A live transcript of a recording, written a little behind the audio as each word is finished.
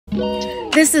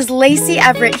This is Lacey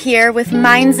Everett here with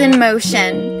Minds in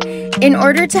Motion. In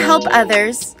order to help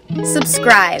others,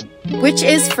 subscribe, which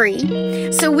is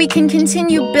free, so we can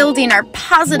continue building our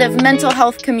positive mental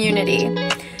health community.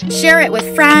 Share it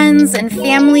with friends and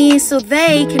family so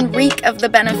they can reap of the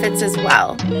benefits as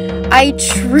well. I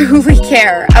truly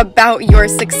care about your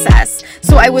success,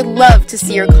 so I would love to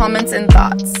see your comments and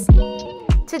thoughts.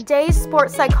 Today's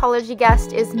sports psychology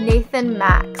guest is Nathan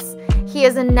Max. He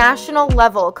is a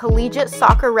national-level collegiate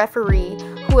soccer referee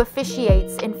who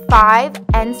officiates in 5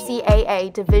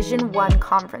 NCAA Division I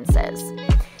conferences.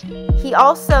 He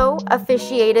also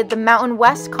officiated the Mountain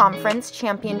West Conference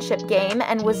Championship game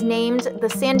and was named the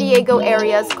San Diego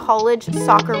area's College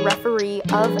Soccer Referee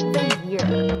of the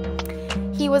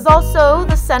Year. He was also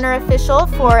the center official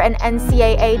for an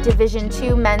NCAA Division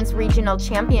II Men's Regional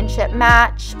Championship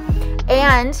match,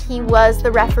 and he was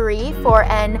the referee for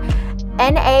an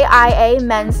NAIA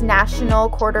Men's National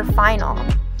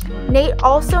Quarterfinal. Nate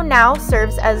also now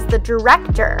serves as the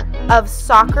Director of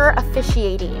Soccer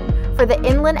Officiating for the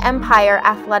Inland Empire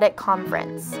Athletic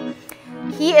Conference.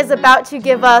 He is about to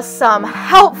give us some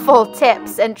helpful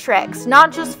tips and tricks,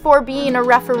 not just for being a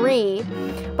referee,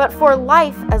 but for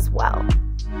life as well.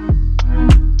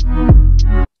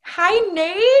 Hi,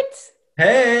 Nate.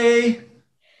 Hey.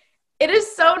 It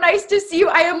is so nice to see you.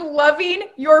 I am loving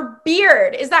your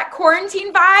beard. Is that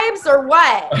quarantine vibes or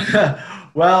what?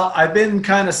 Well, I've been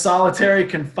kind of solitary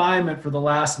confinement for the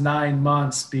last 9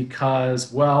 months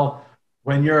because, well,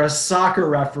 when you're a soccer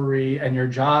referee and your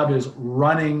job is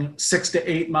running 6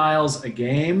 to 8 miles a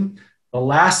game, the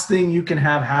last thing you can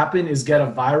have happen is get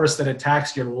a virus that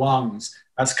attacks your lungs.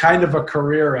 That's kind of a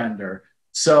career ender.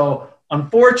 So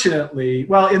unfortunately,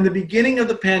 well, in the beginning of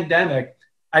the pandemic,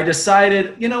 I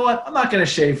decided, you know what, I'm not going to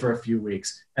shave for a few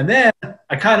weeks. And then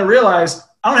I kind of realized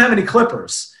I don't have any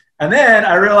clippers. And then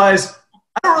I realized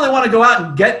I don't really want to go out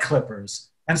and get clippers.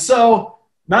 And so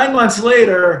 9 months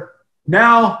later,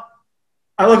 now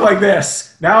I look like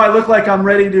this. Now I look like I'm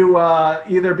ready to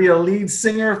either be a lead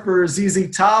singer for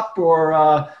ZZ Top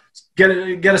or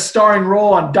get a starring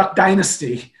role on Duck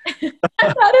Dynasty.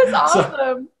 That is awesome.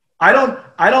 So,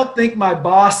 I don't think my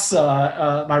boss,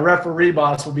 my referee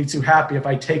boss, will be too happy if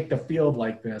I take the field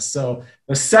like this. So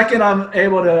the second I'm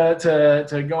able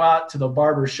to go out to the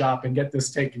barber shop and get this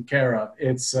taken care of,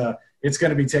 it's going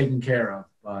to be taken care of.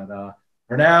 But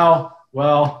for now,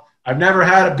 well, I've never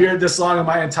had a beard this long in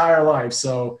my entire life.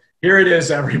 So here it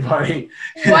is, everybody.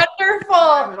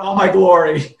 Wonderful. In all my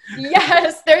glory.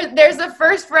 Yes, there's a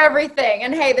first for everything.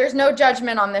 And hey, there's no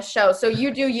judgment on this show. So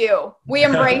you do you. We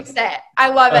embrace it. I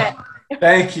love it.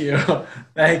 Thank you.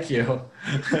 Thank you.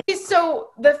 So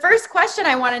the first question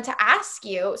I wanted to ask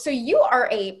you, so you are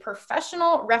a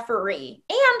professional referee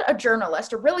and a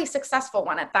journalist, a really successful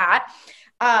one at that.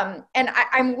 And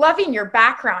I'm loving your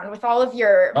background with all of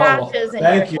your badges.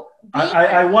 Thank you.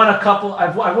 I won a couple.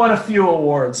 I've won a few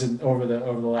awards over the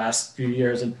last few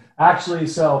years, and actually,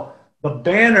 so the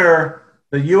banner,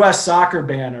 the U.S. soccer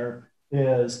banner,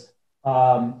 is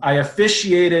I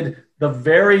officiated the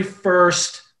very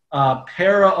first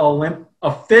official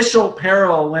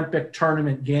Paralympic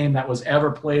tournament game that was ever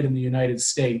played in the United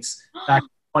States back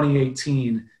in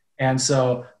 2018, and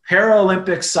so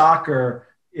Paralympic soccer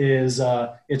is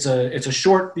it's a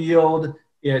short field.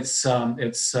 It's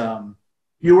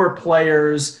fewer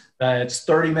players. It's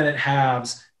 30-minute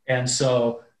halves, and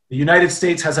so the United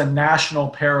States has a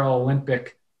national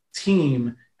Paralympic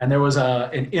team, and there was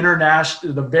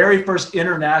the very first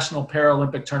international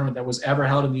Paralympic tournament that was ever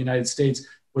held in the United States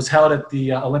was held at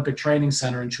the Olympic Training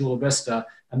Center in Chula Vista,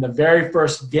 and the very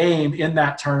first game in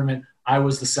that tournament, I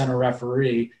was the center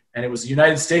referee. And it was the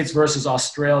United States versus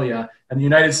Australia, and the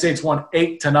United States won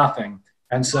 8-0.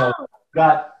 And so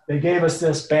they gave us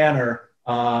this banner.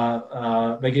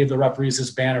 They gave the referees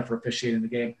this banner for officiating the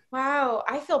game. Wow,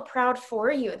 I feel proud for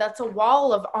you. That's a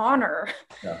wall of honor.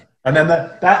 Yeah. And then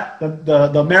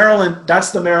the Maryland,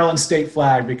 that's the Maryland state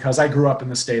flag because I grew up in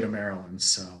the state of Maryland.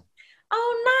 So.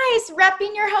 Oh, nice,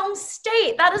 repping your home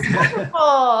state. That is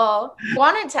wonderful.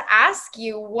 Wanted to ask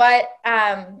you what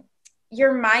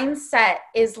your mindset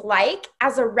is like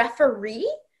as a referee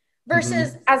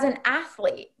versus as an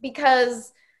athlete,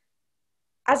 because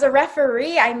as a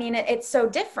referee, I mean, it's so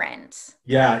different.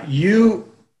 Yeah,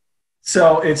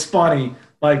 so it's funny,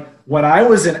 like when I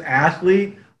was an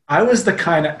athlete, I was the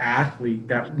kind of athlete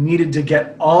that needed to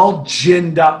get all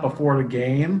ginned up before the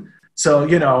game. So,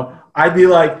 I'd be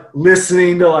like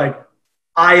listening to like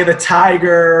Eye of the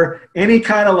Tiger, any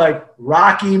kind of like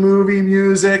Rocky movie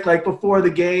music, like before the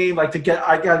game, like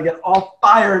I got to get all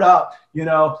fired up, you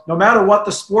know, no matter what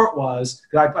the sport was.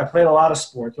 I played a lot of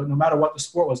sports, but no matter what the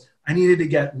sport was, I needed to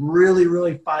get really,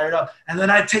 really fired up. And then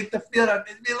I'd take the field up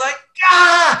and be like,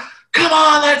 come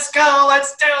on, let's go,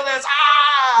 let's do this,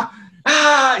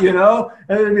 you know,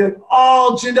 and it'd be like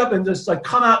all ginned up and just like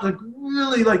come out like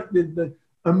really like the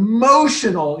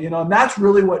emotional, you know, and that's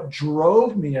really what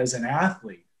drove me as an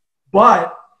athlete.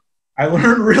 But I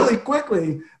learned really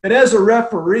quickly that as a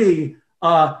referee,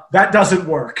 that doesn't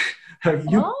work.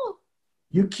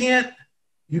 You can't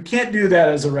do that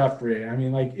as a referee. I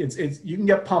mean, like it's you can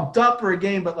get pumped up for a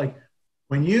game, but like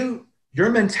when your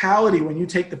mentality when you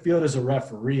take the field as a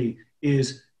referee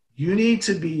is you need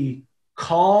to be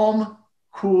calm,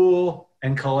 cool,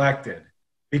 and collected.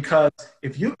 Because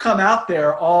if you come out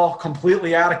there all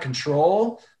completely out of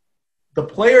control, the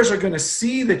players are going to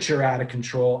see that you're out of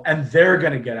control and they're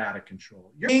going to get out of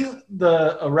control. You're being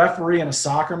a referee in a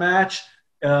soccer match.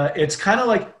 It's kind of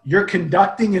like you're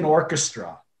conducting an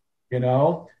orchestra, you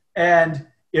know? And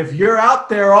if you're out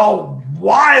there all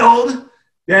wild,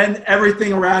 then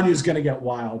everything around you is going to get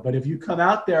wild. But if you come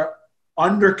out there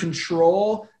under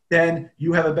control, then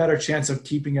you have a better chance of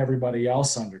keeping everybody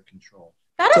else under control.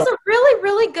 That is a really,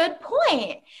 really good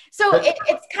point. So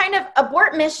it's kind of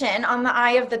abort mission on the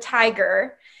Eye of the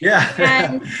Tiger. Yeah.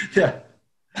 And yeah.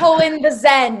 pull in the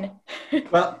Zen.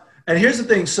 Well, and here's the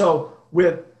thing. So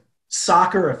with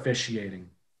soccer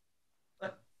officiating,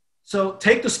 so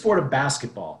take the sport of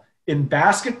basketball. In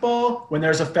basketball, when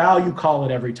there's a foul, you call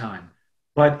it every time.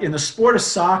 But in the sport of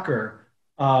soccer,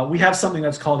 we have something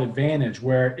that's called advantage,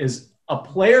 where a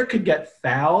player could get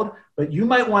fouled, but you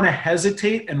might want to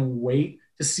hesitate and wait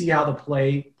to see how the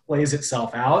play plays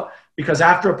itself out. Because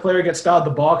after a player gets fouled,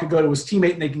 the ball could go to his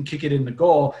teammate and they can kick it in the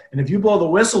goal. And if you blow the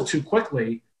whistle too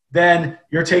quickly, then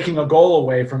you're taking a goal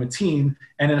away from a team.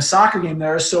 And in a soccer game,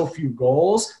 there are so few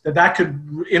goals that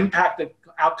could impact the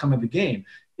outcome of the game.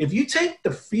 If you take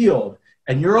the field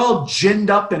and you're all ginned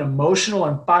up and emotional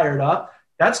and fired up,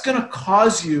 that's going to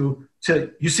cause you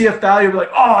see a foul, you're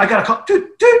like, oh, I got to call,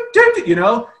 you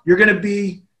know, you're going to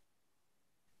be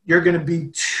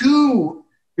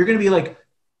like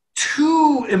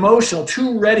too emotional,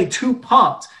 too ready, too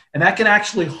pumped. And that can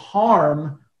actually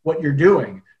harm what you're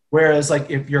doing. Whereas like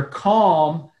if you're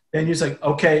calm, then you're just like,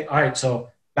 okay, all right, so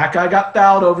that guy got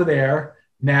fouled over there.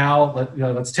 Now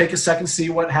let's take a second, see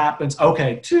what happens.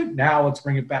 Okay, now let's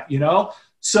bring it back, you know?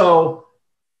 So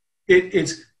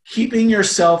it's keeping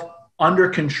yourself under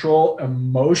control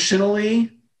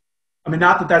emotionally. I mean,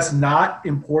 not that that's not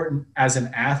important as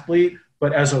an athlete,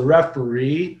 but as a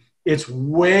referee, it's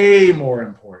way more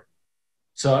important.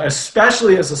 So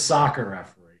especially as a soccer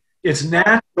referee, it's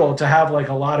natural to have like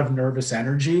a lot of nervous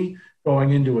energy going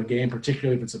into a game,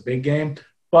 particularly if it's a big game,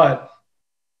 but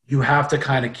you have to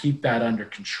kind of keep that under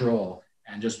control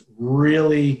and just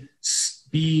really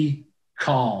be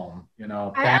calm, you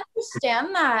know. I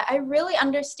understand that. I really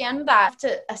understand that.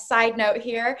 A side note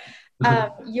here,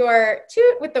 your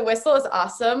toot with the whistle is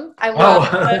awesome. I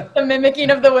love the mimicking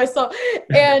of the whistle.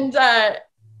 And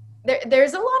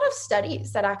there's a lot of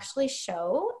studies that actually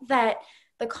show that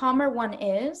the calmer one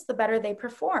is, the better they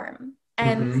perform.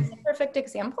 And this is a perfect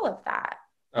example of that.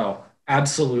 Oh,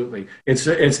 absolutely. It's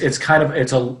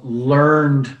a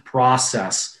learned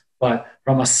process, but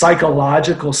from a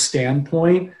psychological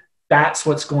standpoint, that's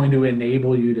what's going to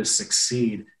enable you to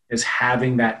succeed, is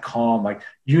having that calm. Like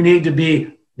you need to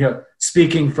be, you know,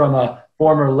 speaking from a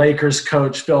former Lakers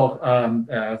coach,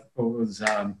 Phil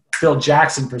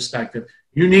Jackson perspective,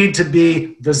 you need to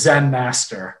be the Zen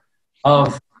master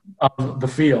of the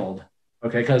field.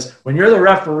 Okay. Because when you're the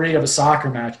referee of a soccer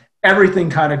match, everything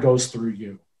kind of goes through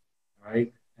you.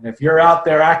 Right. And if you're out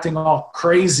there acting all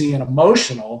crazy and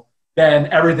emotional, then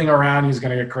everything around you is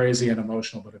going to get crazy and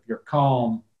emotional. But if you're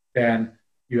calm, then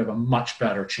you have a much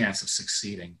better chance of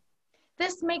succeeding.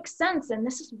 This makes sense, and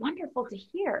this is wonderful to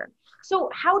hear. So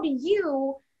how do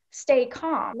you stay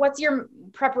calm? What's your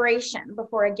preparation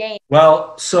before a game?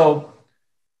 Well, so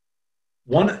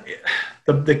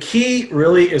the key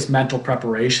really is mental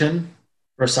preparation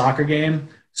for a soccer game.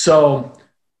 So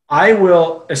I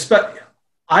will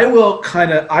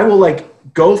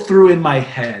like go through in my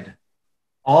head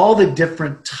all the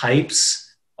different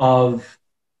types of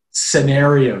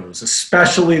scenarios,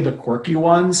 especially the quirky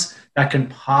ones that can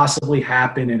possibly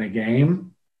happen in a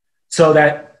game, so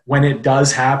that when it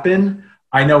does happen,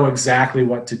 I know exactly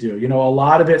what to do. You know, a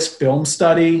lot of it's film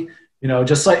study, you know,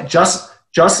 just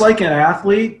like an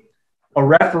athlete, a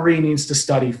referee needs to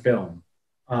study film.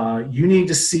 You need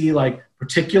to see like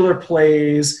particular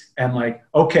plays and like,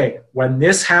 okay, when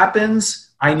this happens,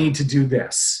 I need to do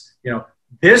this. You know,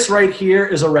 this right here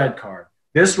is a red card.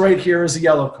 This right here is a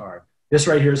yellow card. This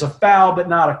right here is a foul, but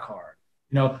not a card.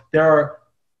 You know, there are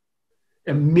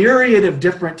a myriad of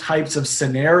different types of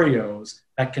scenarios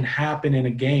that can happen in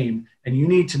a game, and you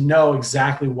need to know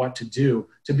exactly what to do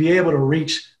to be able to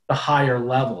reach the higher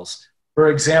levels. For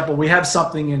example, we have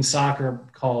something in soccer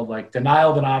called like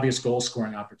denial of an obvious goal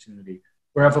scoring opportunity,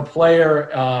 where if a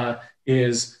player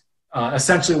is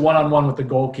essentially one-on-one with the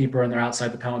goalkeeper and they're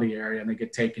outside the penalty area and they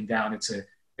get taken down, it's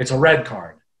a red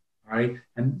card, right?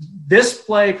 And this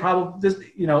play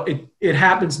probably, you know, it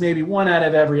happens maybe 1 out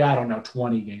of every, I don't know,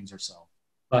 20 games or so,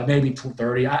 but maybe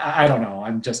 30. I don't know.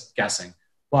 I'm just guessing.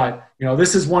 But, you know,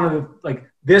 this is one of the, like,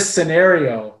 this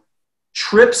scenario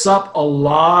trips up a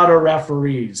lot of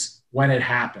referees when it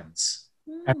happens.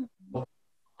 And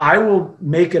I will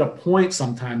make it a point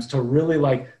sometimes to really,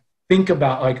 like, think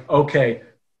about, like, okay,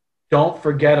 don't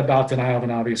forget about denial of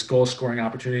an obvious goal scoring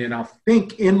opportunity. And I'll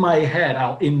think in my head,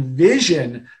 I'll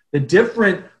envision the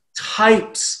different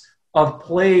types of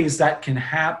plays that can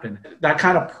happen, that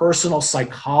kind of personal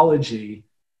psychology,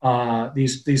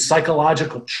 these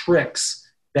psychological tricks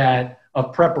that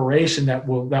of preparation that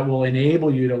will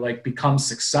enable you to like become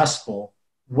successful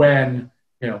when,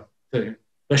 you know,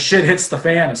 the shit hits the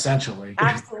fan, essentially.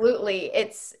 Absolutely.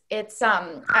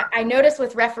 I notice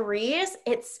with referees,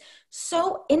 it's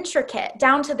so intricate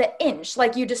down to the inch,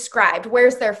 like you described,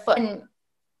 where's their foot. And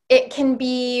it can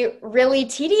be really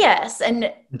tedious,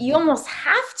 and you almost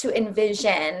have to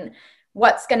envision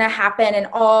what's going to happen and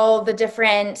all the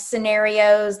different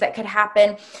scenarios that could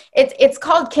happen. It's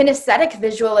called kinesthetic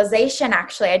visualization.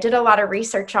 Actually, I did a lot of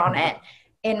research on it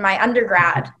in my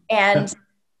undergrad, and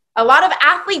a lot of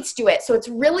athletes do it. So it's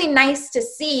really nice to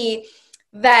see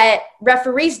that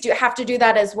referees have to do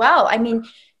that as well. I mean,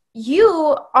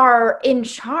 you are in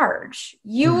charge.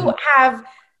 You have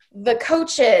the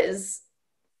coaches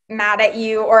mad at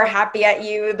you or happy at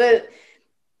you, the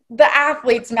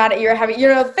athletes mad at you or happy, you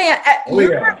know,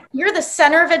 you're the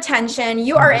center of attention.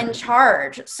 You are in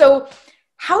charge. So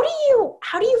how do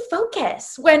you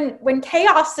focus when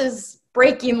chaos is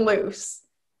breaking loose?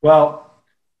 Well,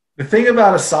 the thing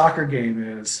about a soccer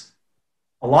game is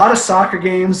a lot of soccer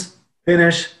games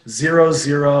finish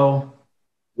 0-0,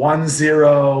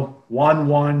 1-0,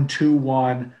 1-1,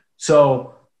 2-1.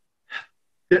 So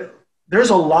there's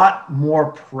a lot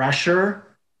more pressure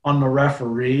on the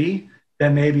referee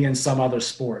than maybe in some other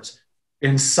sports.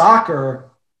 In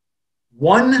soccer,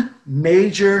 one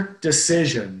major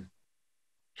decision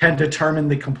can determine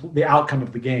the outcome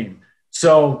of the game.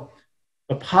 So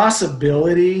the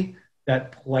possibility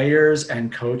that players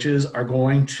and coaches are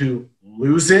going to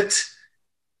lose it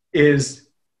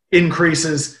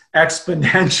increases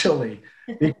exponentially.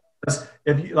 Because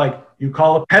if you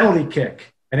call a penalty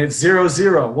kick and it's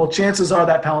 0-0, well, chances are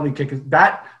that penalty kick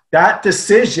that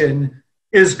decision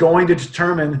is going to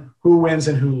determine who wins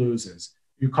and who loses.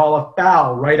 You call a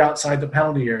foul right outside the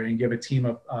penalty area and give a team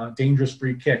a dangerous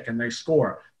free kick and they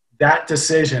score. That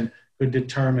decision could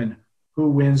determine who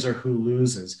wins or who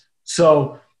loses.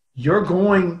 So you're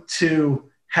going to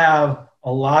have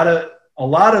a lot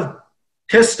of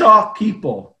pissed off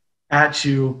people at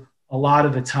you a lot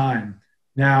of the time.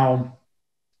 Now,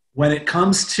 when it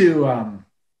comes to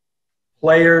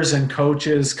players and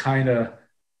coaches kind of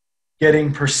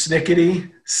getting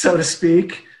persnickety, so to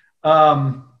speak,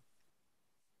 I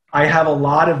have a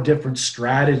lot of different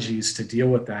strategies to deal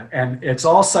with that. And it's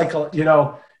all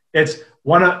it's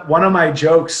one of my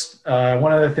jokes.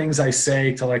 One of the things I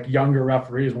say to like younger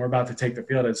referees when we're about to take the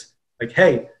field is like,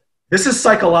 hey, this is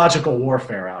psychological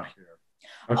warfare out here.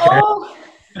 Okay. Oh.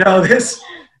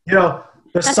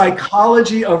 The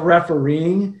psychology of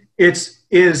refereeing,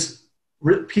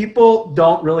 people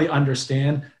don't really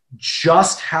understand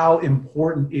just how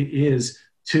important it is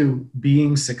to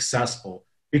being successful,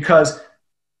 because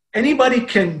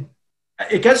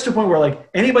it gets to a point where like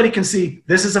anybody can see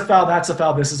this is a foul, that's a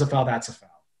foul, this is a foul, that's a foul.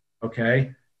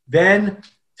 Okay. Then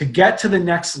to get to the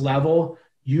next level,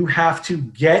 you have to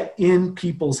get in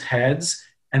people's heads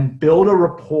and build a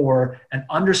rapport and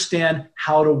understand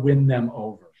how to win them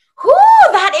over.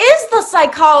 That is the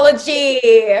psychology.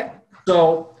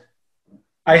 So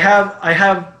I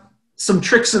have some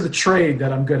tricks of the trade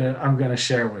that I'm gonna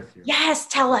share with you. Yes,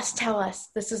 tell us.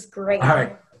 This is great. All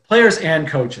right, players and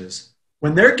coaches,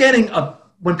 when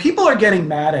people are getting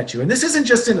mad at you, and this isn't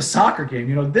just in a soccer game.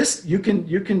 You know, this you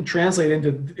can translate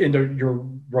into your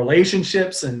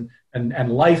relationships and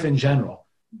life in general.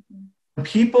 When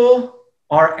people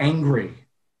are angry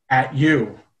at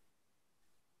you,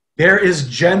 there is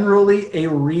generally a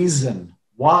reason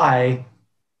why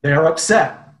They're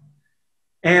upset.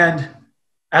 And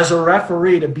as a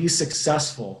referee, to be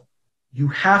successful, you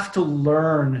have to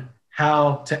learn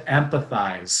how to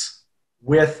empathize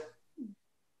with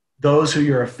those who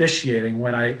you're officiating.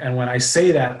 When I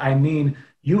say that, I mean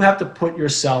you have to put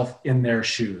yourself in their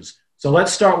shoes. So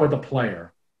let's start with a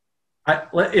player.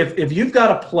 If you've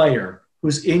got a player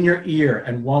who's in your ear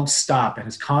and won't stop and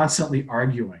is constantly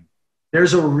arguing,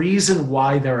 there's a reason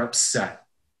why they're upset.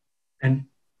 And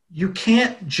you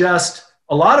can't just,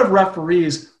 a lot of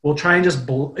referees will try and just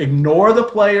ignore the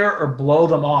player or blow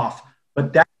them off,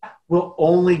 but that will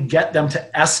only get them to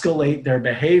escalate their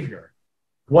behavior.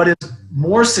 What is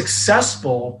more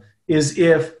successful is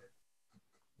if,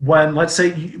 when, let's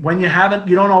say, when you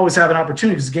don't always have an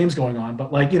opportunity because the game's going on,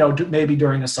 but like, maybe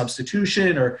during a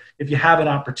substitution, or if you have an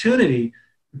opportunity,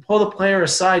 you pull the player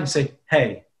aside and say,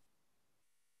 hey,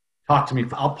 talk to me.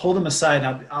 I'll pull them aside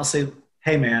and I'll say,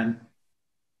 hey, man,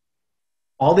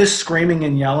 all this screaming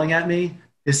and yelling at me,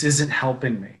 this isn't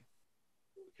helping me.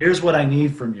 Here's what I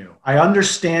need from you. I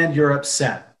understand you're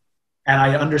upset, and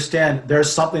I understand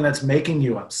there's something that's making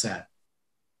you upset,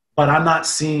 but I'm not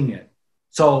seeing it.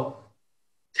 So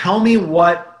tell me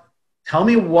what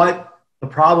the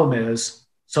problem is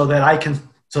so that I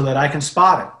can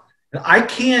spot it. And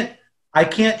I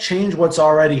can't change what's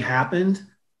already happened,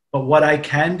 but what I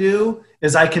can do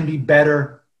is I can be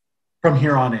better from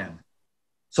here on in.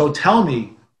 So tell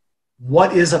me,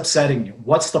 what is upsetting you?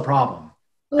 What's the problem?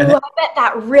 Ooh, I bet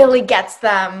that really gets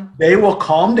them. They will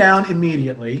calm down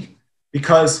immediately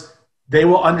because they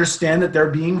will understand that they're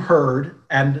being heard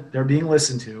and they're being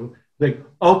listened to. Like,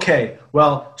 okay,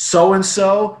 well,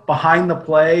 so-and-so behind the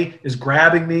play is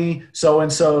grabbing me.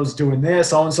 So-and-so is doing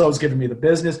this. So-and-so is giving me the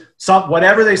business.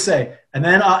 Whatever they say. And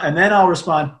then I'll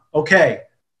respond, okay,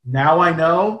 now I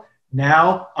know.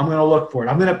 Now I'm going to look for it.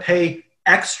 I'm going to pay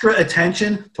extra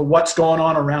attention to what's going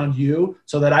on around you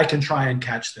so that I can try and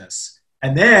catch this.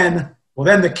 And then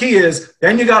the key is,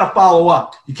 then you got to follow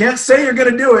up. You can't say you're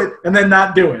going to do it and then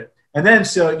not do it. And then,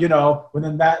 so, when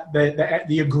then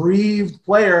the aggrieved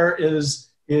player is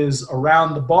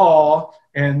around the ball,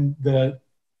 and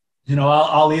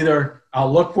I'll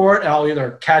look for it, and I'll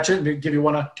either catch it and give you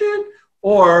one,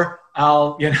 or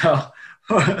I'll,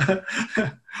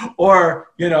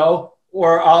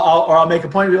 or I'll make a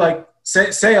point to be like,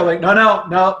 say, I'm like, no,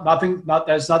 nothing,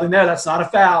 there's nothing there. That's not a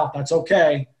foul. That's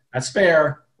okay. That's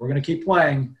fair. We're going to keep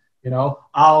playing,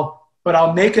 I'll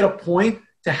make it a point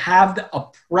to have a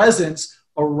presence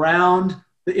around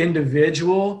the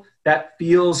individual that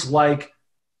feels like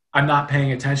I'm not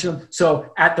paying attention.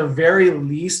 So at the very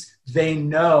least, they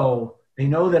know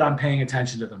that I'm paying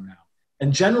attention to them now.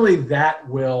 And generally that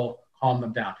will calm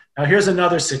them down. Now here's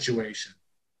another situation.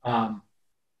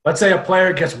 Let's say a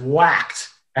player gets whacked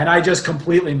and I just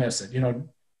completely miss it.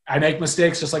 I make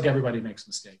mistakes just like everybody makes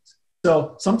mistakes.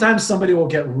 So sometimes somebody will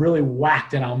get really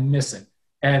whacked and I'll miss it.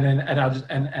 And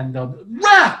then they'll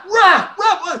rah,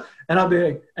 and I'll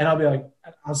be like,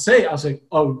 I'll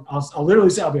literally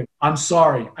say, I'm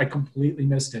sorry, I completely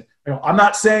missed it. I'm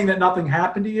not saying that nothing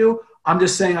happened to you. I'm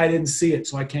just saying I didn't see it,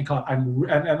 so I can't call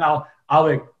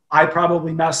it. I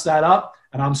probably messed that up,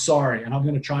 and I'm sorry, and I'm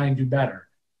going to try and do better.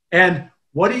 And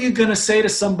what are you going to say to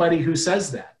somebody who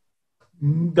says that?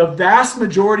 The vast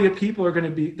majority of people they're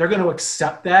going to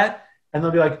accept that, and they'll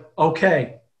be like,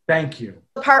 okay, thank you.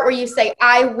 The part where you say,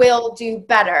 I will do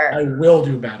better. I will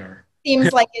do better.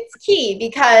 Seems like it's key,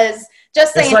 because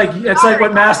just saying it's like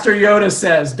what Master Yoda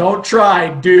says, don't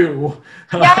try, do.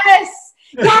 Yes,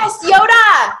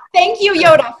 Yoda. Thank you,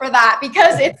 Yoda, for that,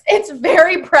 because it's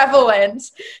very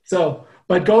prevalent. So,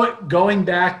 but going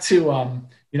back to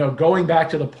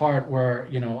the part where,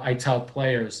 I tell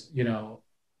players,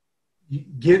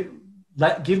 give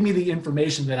me the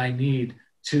information that I need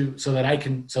so that I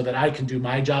can do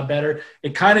my job better.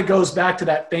 It kind of goes back to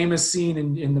that famous scene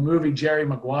in the movie Jerry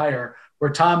Maguire, where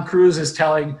Tom Cruise is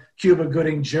telling Cuba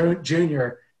Gooding Jr.,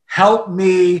 help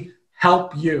me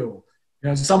help you.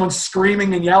 Someone's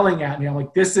screaming and yelling at me. I'm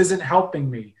like, this isn't helping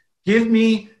me. Give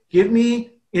me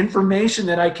information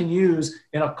that I can use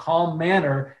in a calm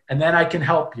manner, and then I can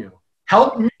help you.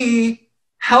 Help me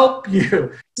help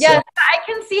you. Yes, I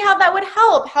can see how that would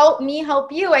help. Help me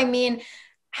help you. I mean,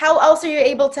 how else are you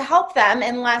able to help them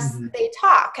unless they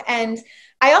talk? And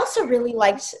I also really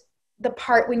liked the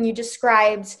part when you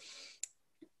described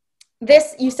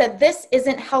this. You said, this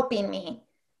isn't helping me.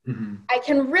 Mm-hmm. I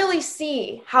can really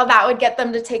see how that would get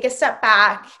them to take a step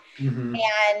back and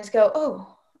go,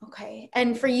 oh, okay.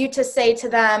 And for you to say to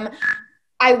them,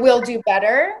 I will do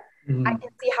better. I can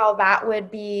see how that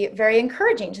would be very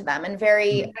encouraging to them, and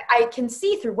I can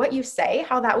see through what you say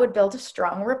how that would build a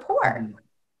strong rapport.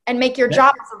 and make your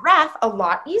job as a ref a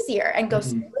lot easier and go Mhm.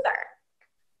 smoother.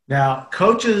 Now,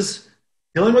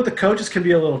 dealing with the coaches can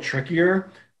be a little trickier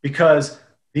because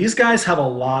these guys have a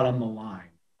lot on the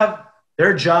line.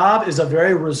 Their job is a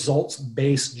very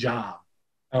results-based job.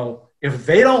 So if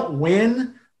they don't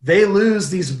win, they lose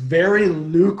these very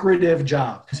lucrative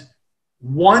jobs.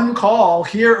 One call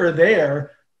here or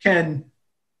there can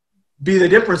be the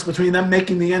difference between them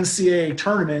making the NCAA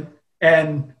tournament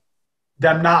and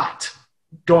them not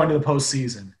going to the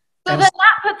postseason. So then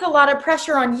that puts a lot of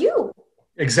pressure on you.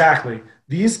 Exactly.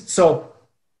 So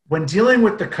when dealing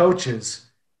with the coaches,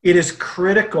 it is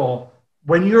critical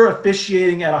when you're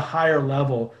officiating at a higher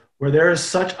level where there is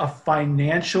such a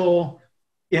financial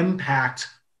impact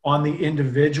on the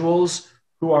individuals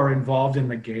who are involved in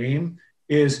the game,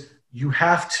 is you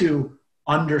have to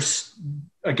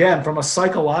again, from a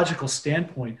psychological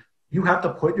standpoint, you have to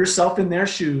put yourself in their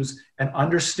shoes and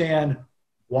understand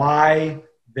why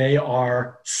they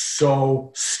are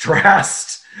so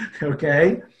stressed.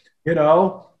 Okay. You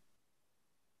know,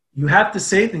 you have to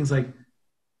say things like,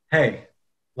 hey,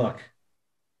 look,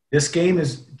 this game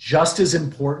is just as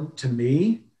important to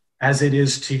me as it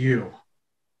is to you.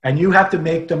 And you have to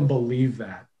make them believe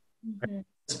that. Mm-hmm.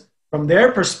 From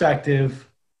their perspective,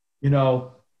 you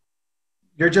know,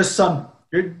 you're just some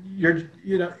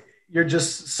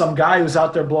guy who's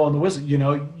out there blowing the whistle. You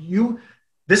know,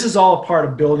 this is all a part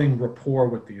of building rapport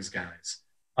with these guys.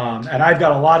 And I've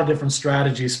got a lot of different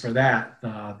strategies for that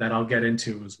that I'll get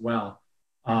into as well.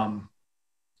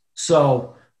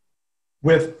 So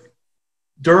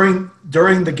during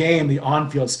the game, the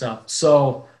on-field stuff.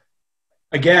 So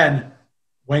again,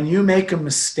 when you make a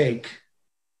mistake,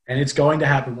 and it's going to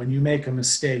happen, when you make a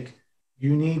mistake,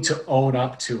 you need to own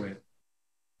up to it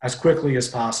as quickly as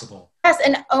possible. Yes,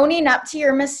 and owning up to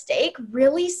your mistake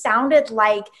really sounded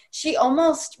like she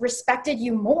almost respected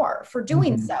you more for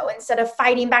doing mm-hmm. so, instead of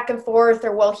fighting back and forth,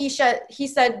 or, well, he said, she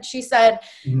said,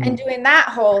 mm-hmm. and doing that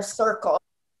whole circle.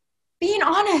 Being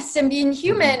honest and being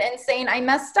human mm-hmm. and saying, I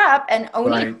messed up, and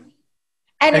owning right.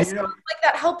 And it sounds like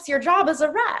that helps your job as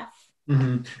a ref.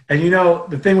 Mm-hmm. And, you know,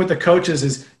 the thing with the coaches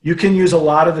is you can use a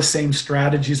lot of the same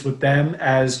strategies with them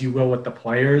as you will with the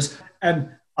players. And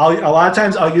a lot of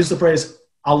times I'll use the phrase,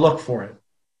 I'll look for it.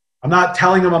 I'm not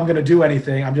telling them I'm going to do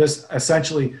anything. I'm just it's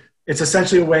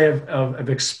essentially a way of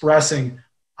expressing,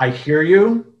 I hear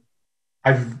you.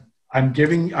 I'm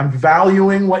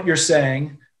valuing what you're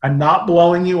saying. I'm not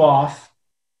blowing you off.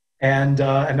 And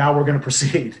now we're going to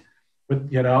proceed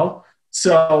with, you know,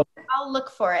 so I'll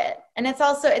look for it. And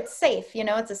it's safe, you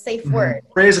know, it's a safe mm-hmm. word.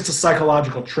 It's a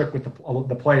psychological trick with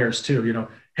the players too, you know,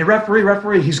 hey,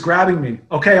 referee, he's grabbing me.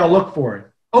 Okay. I'll look for it.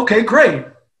 Okay, great.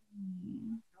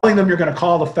 Telling them you're going to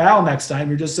call the foul next time.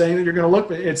 You're just saying that you're going to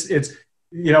look. It's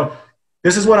you know,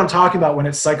 this is what I'm talking about when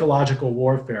it's psychological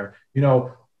warfare. You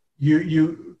know,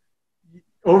 you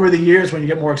over the years when you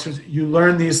get more experience, you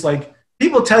learn these, like,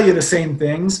 people tell you the same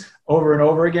things over and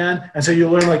over again, and so you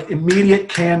learn like immediate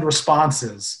canned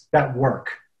responses that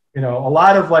work. You know, a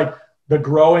lot of like the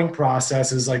growing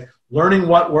process is like learning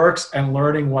what works and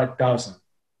learning what doesn't.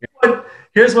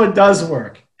 Here's what does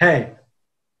work. Hey,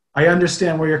 I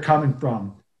understand where you're coming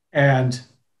from, and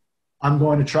I'm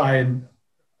going to try and,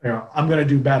 you know, I'm going to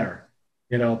do better.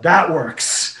 You know, that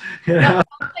works. You know? It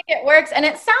sounds like it works, and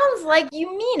it sounds like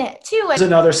you mean it too. There's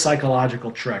another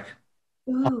psychological trick.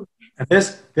 And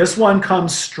this one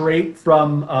comes straight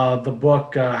from the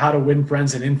book How to Win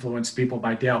Friends and Influence People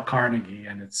by Dale Carnegie,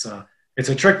 and it's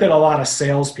a trick that a lot of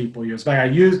salespeople use. But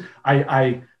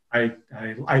I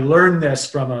learned this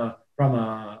from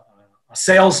a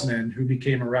salesman who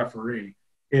became a referee,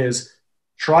 is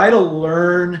try to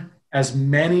learn as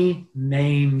many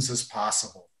names as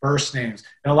possible, first names.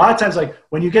 And a lot of times, like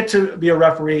when you get to be a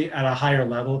referee at a higher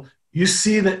level, you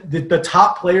see that the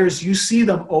top players, you see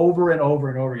them over and over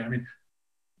and over again. I mean,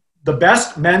 the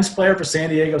best men's player for San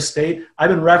Diego State, I've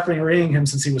been refereeing him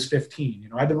since he was 15. You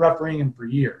know, I've been refereeing him for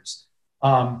years.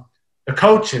 The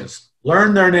coaches,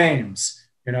 learn their names.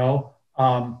 You know,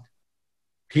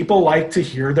 people like to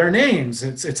hear their names.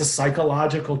 It's a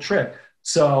psychological trick.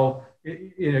 So,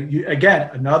 you know, again,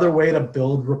 another way to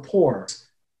build rapport.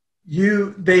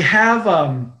 They have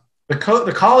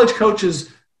the college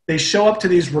coaches. They show up to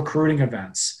these recruiting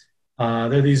events.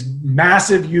 They're these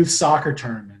massive youth soccer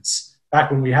tournaments back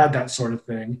when we had that sort of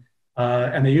thing.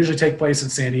 And they usually take place in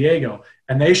San Diego.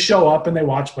 And they show up and they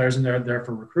watch players, and they're there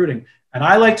for recruiting. And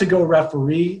I like to go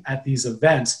referee at these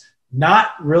events,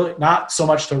 not so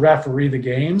much to referee the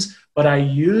games, but I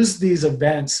use these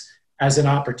events as an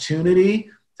opportunity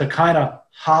to kind of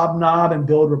hobnob and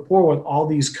build rapport with all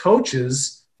these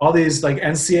coaches like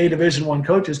NCAA Division I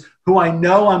coaches who I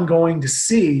know I'm going to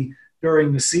see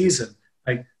during the season.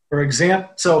 Like, for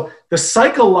example, so the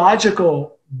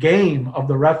psychological game of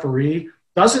the referee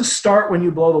doesn't start when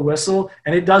you blow the whistle,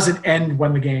 and it doesn't end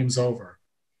when the game's over.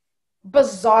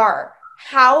 Bizarre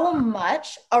how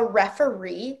much a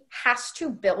referee has to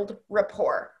build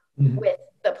rapport with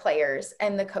the players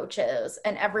and the coaches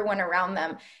and everyone around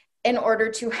them in order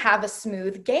to have a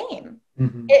smooth game.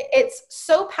 It's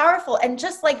so powerful. And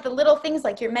just like the little things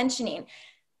like you're mentioning,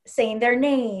 saying their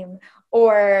name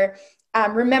or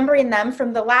remembering them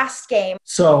from the last game.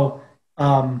 So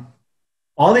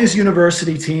all these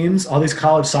university teams, all these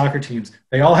college soccer teams,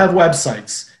 they all have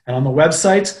websites. And on the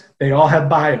websites, they all have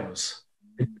bios.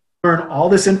 They learn all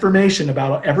this information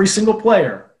about every single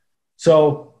player.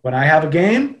 So when I have a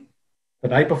game, the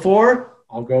night before,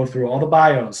 I'll go through all the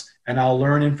bios and I'll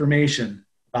learn information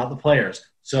about the players.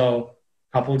 So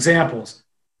a couple examples.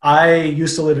 I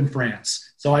used to live in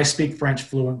France, so I speak French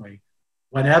fluently.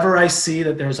 Whenever I see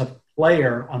that there's a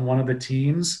player on one of the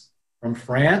teams from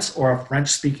France or a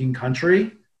French-speaking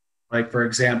country, like, for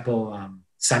example,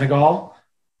 Senegal,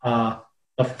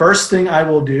 the first thing I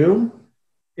will do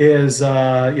is, when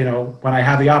I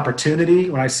have the opportunity,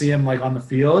 when I see him like on the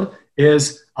field,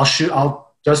 is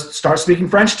I'll just start speaking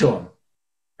French to him.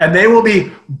 And they will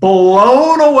be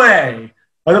blown away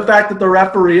by the fact that the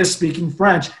referee is speaking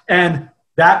French. And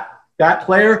that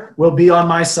player will be on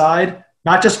my side,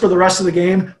 not just for the rest of the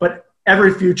game, but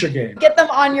every future game. Get them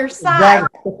on your side.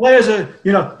 The players are,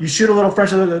 you shoot a little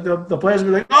French, the players will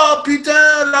be like, oh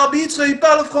putain, l'arbitre, il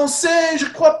parle français, je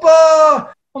crois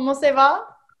pas. Comment ça va?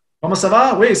 Comment ça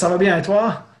va? Oui, ça va bien, et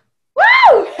toi?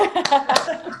 Woo!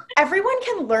 Everyone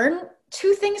can learn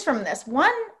two things from this.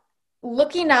 One,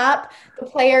 looking up the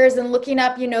players and looking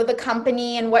up, the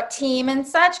company and what team and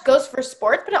such goes for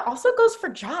sports, but it also goes for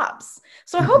jobs.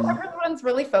 So I hope everyone's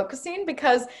really focusing,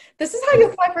 because this is how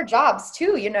you apply for jobs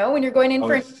too. When you're going in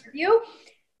for an interview,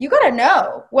 you got to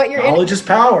know what you're Knowledge is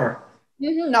power.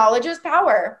 Knowledge is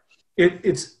power.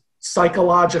 It's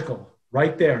psychological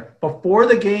right there. Before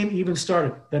the game even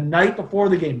started, the night before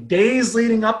the game, days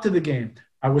leading up to the game,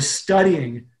 I was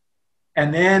studying,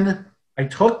 and then I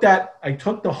took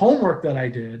the homework that I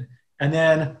did, and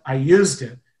then I used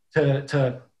it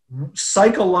to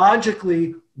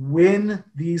psychologically win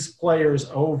these players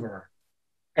over.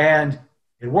 And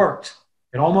it worked.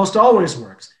 It almost always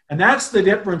works. And that's the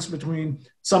difference between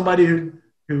somebody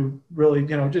who really,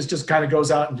 just kind of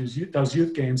goes out and does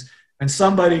youth games, and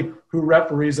somebody who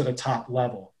referees at a top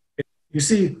level. You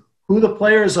see who the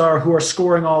players are who are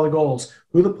scoring all the goals,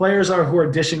 who the players are who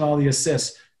are dishing all the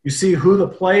assists. You see who the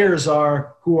players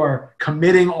are who are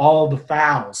committing all the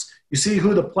fouls. You see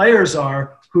who the players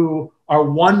are who are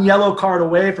one yellow card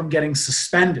away from getting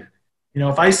suspended.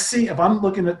 If I'm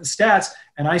looking at the stats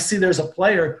and I see there's a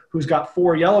player who's got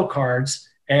 4 yellow cards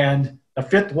and the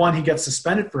 5th one he gets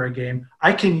suspended for a game,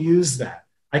 I can use that.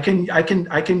 I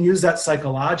can use that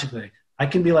psychologically. I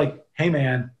can be like, hey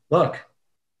man, look,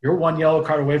 you're 1 yellow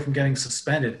card away from getting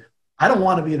suspended. I don't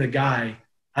want to be the guy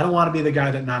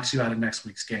that knocks you out of next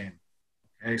week's game.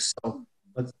 Okay, so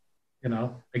let's,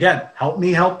 again, help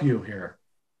me help you here.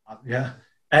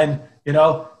 And,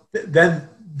 then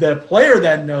the player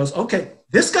then knows, okay,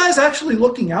 this guy's actually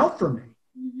looking out for me.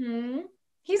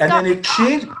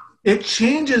 It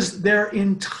changes their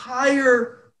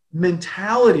entire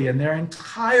mentality and their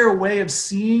entire way of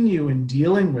seeing you and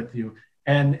dealing with you,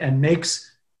 and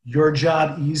makes your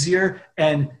job easier,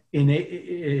 and it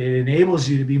enables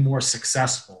you to be more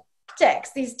successful.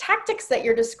 These tactics that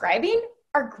you're describing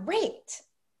are great.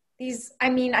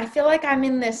 I feel like I'm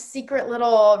in this secret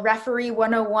little referee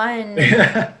 101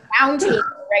 round table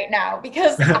right now,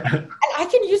 because I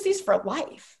can use these for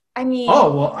life.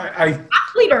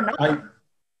 Athlete or not.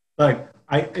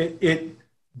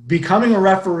 Becoming a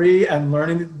referee and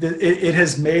learning, it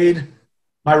has made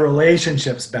my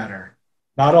relationships better.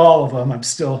 Not all of them. I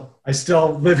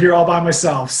still live here all by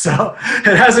myself, so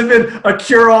it hasn't been a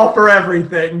cure-all for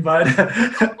everything, but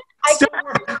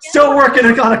still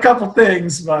working on a couple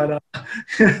things. But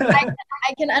I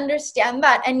can understand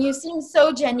that, and you seem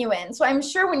so genuine. So I'm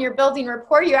sure when you're building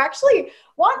rapport, you actually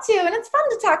want to, and it's fun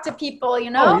to talk to people,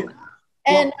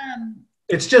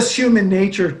 it's just human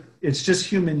nature. It's just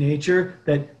human nature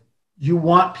that you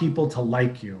want people to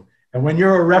like you, and when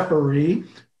you're a referee,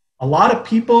 a lot of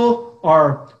people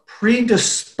are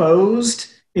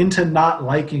predisposed into not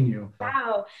liking you.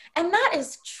 Wow. And that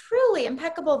is truly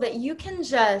impeccable, that you can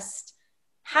just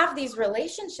have these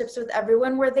relationships with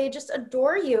everyone where they just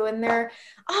adore you and they're,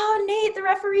 oh, Nate, the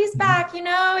referee's back, you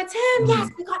know, it's him. Yes,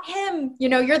 we got him. You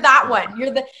know, you're that one.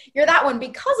 You're that one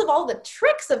because of all the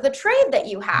tricks of the trade that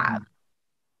you have.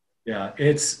 Yeah,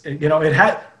 it's, you know,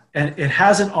 and it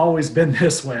hasn't always been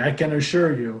this way, I can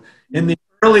assure you. In the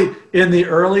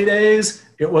early days,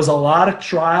 it was a lot of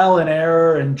trial and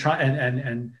error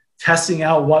and testing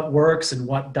out what works and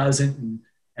what doesn't.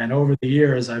 And over the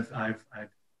years, I've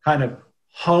kind of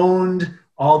honed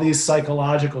all these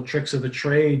psychological tricks of the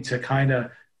trade to kind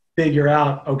of figure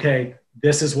out, okay,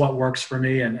 this is what works for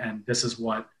me, and this is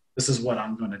what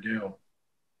I'm going to do.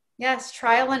 Yes,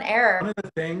 trial and error. One of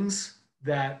the things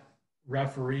that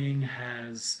refereeing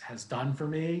has done for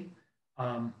me,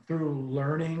 through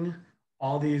learning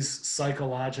all these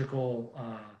psychological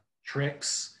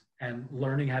tricks and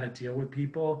learning how to deal with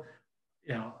people,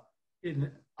 you know,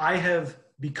 I have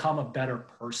become a better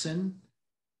person.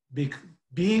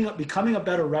 Becoming a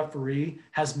better referee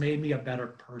has made me a better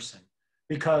person,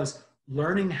 because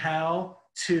learning how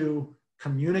to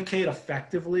communicate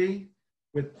effectively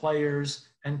with players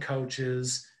and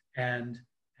coaches and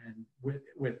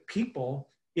with people,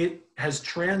 it has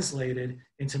translated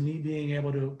into me being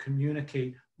able to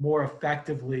communicate more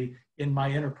effectively in my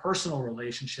interpersonal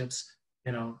relationships,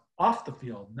 you know, off the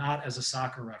field, not as a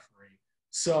soccer referee.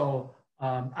 So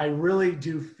I really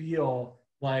do feel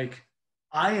like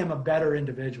I am a better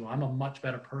individual. I'm a much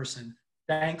better person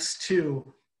thanks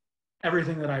to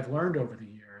everything that I've learned over the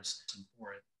years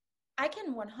for it. I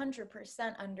can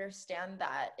 100% understand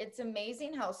that. It's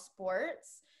amazing how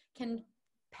sports can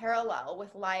parallel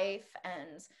with life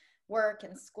and work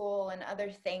and school and other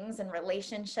things and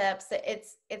relationships.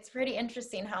 It's pretty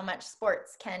interesting how much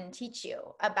sports can teach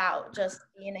you about just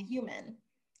being a human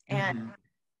and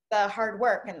the hard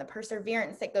work and the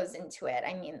perseverance that goes into it.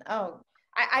 I mean,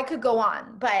 I could go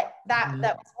on, but that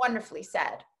was wonderfully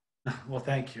said. Well,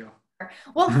 thank you.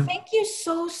 Well, thank you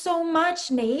so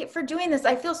much, Nate, for doing this.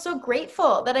 I feel so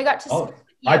grateful that I got to speak with you.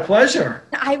 My pleasure.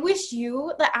 I wish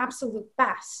you the absolute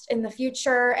best in the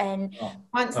future, and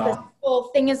once this whole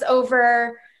thing is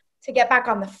over, to get back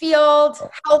on the field,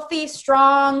 healthy,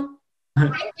 strong.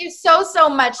 Thank you so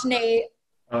much, Nate.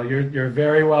 Oh, you're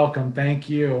very welcome. Thank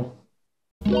you.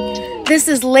 This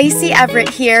is Lacey Everett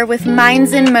here with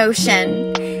Minds in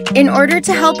Motion. In order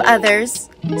to help others,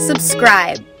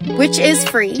 subscribe, which is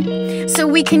free, so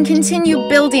we can continue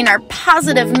building our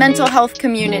positive mental health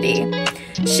community.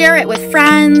 Share it with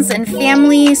friends and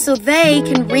family so they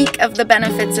can reap of the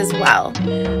benefits as well.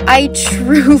 I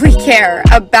truly care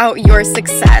about your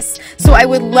success, so I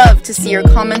would love to see your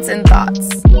comments and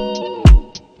thoughts.